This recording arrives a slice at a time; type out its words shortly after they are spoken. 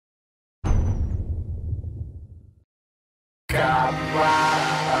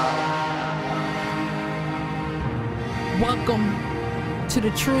Welcome to the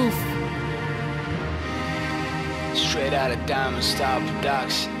truth. Straight out of Diamond Style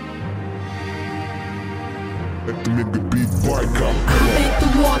Production. Let the nigga be bike up. I've been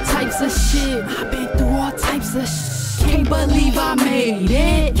through all types of shit. I've been through all types of shit. Can't believe I made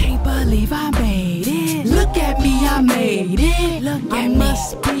it. Can't believe I made it. Look at me, I made it. Look at me. I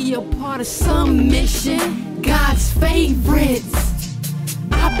must be a part of some mission. God's favorites.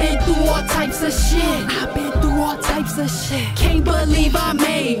 I've been through all types of shit. I've been through all types of shit. Can't believe I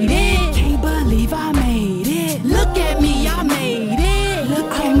made it. Can't believe I made it. Look at me, I made it.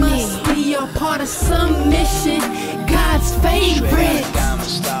 Look at me. I must be a part of some mission. God's favorite.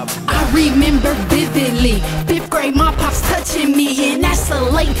 I remember vividly 5th grade, my pops touching me, and that's a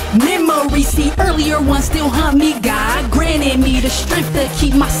late memory. See, earlier ones still haunt me. God granted me the strength to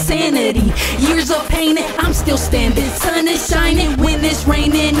keep my sanity. Years of pain and I'm still standing. Sun is shining when it's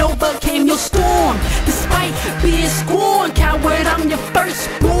raining. Overcame your storm despite being scorned. Coward, I'm your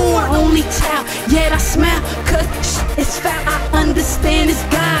firstborn, only child, yet I smile cause it's foul. I understand it's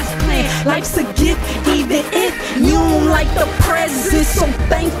God's plan. Life's a gift even if you don't like the present, so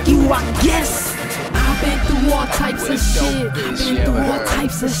thank you, I guess. I've been through all types of shit. I've been through all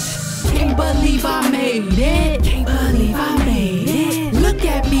types of shit. Can't believe I made it. Can't believe I made it. Look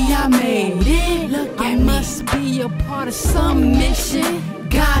at me, I made it. Look at me. I must be a part of some mission.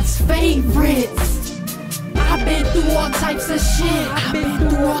 God's favorites. I've been through all types of shit. I've been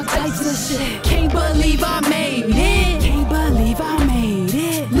through all types of shit. Can't believe I made it. Can't believe I made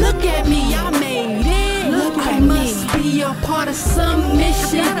it. Look at me, I made it. Look at me. I must be a part of some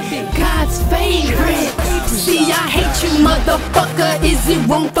mission. God's favorite. See, I hate you, motherfucker. Is it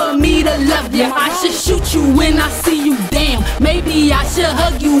wrong for me to love you? I should shoot you when I see you. Damn, maybe I should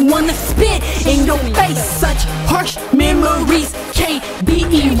hug you. Wanna spit in your face. Such harsh memories can't be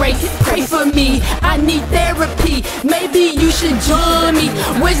erased. Pray for me, I need therapy. Maybe you should join me.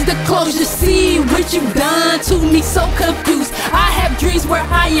 Where's the closure? See what you done to me. So confused. I have dreams where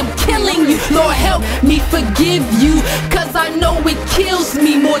I am killing you. Lord, help me forgive you, cause I know it kills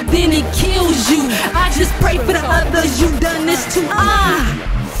me more than it kills you. I just pray for the others you done this to.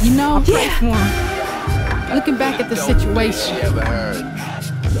 You know, I pray for them. Looking back at the situation,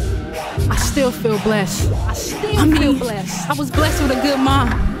 I still feel blessed. I feel blessed. I was blessed with a good mom.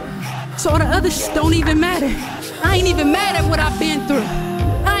 So the other shit don't even matter. I ain't even mad at what I've been through.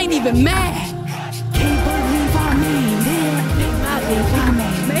 I ain't even mad. Can't believe I made it. I think I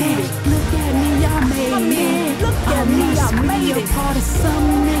made it. Look at me, I made it. Look at me, I made it. Part of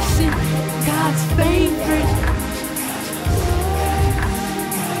some mission. God's favorite.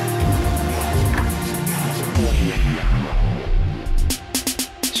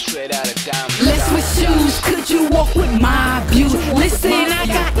 Let's switch shoes, could you walk with my views? Listen, I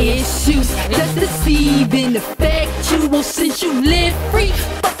got issues. Does deceiving affect you? Well, since you live free,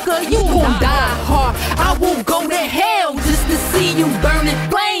 fucker, you gon' die hard. I won't go to hell just to see you burning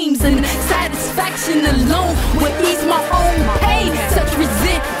flames, and satisfaction alone will ease my own pain. Such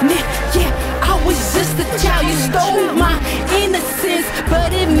resentment, yeah, I was just a child. You stole my innocence,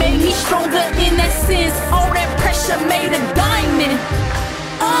 but it made me stronger in that sense. All that pressure made a diamond.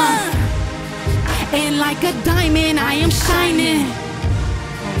 And like a diamond, I am shining.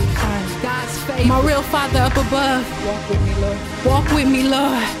 God's faith. My real Father up above. Walk with me, Lord. Walk with me,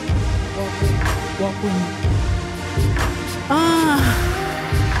 Lord. Walk with me.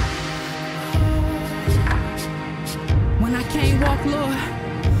 When I can't walk, Lord,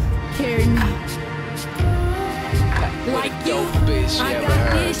 carry me. Like you, I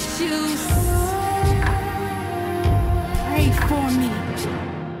got issues. Pray for me.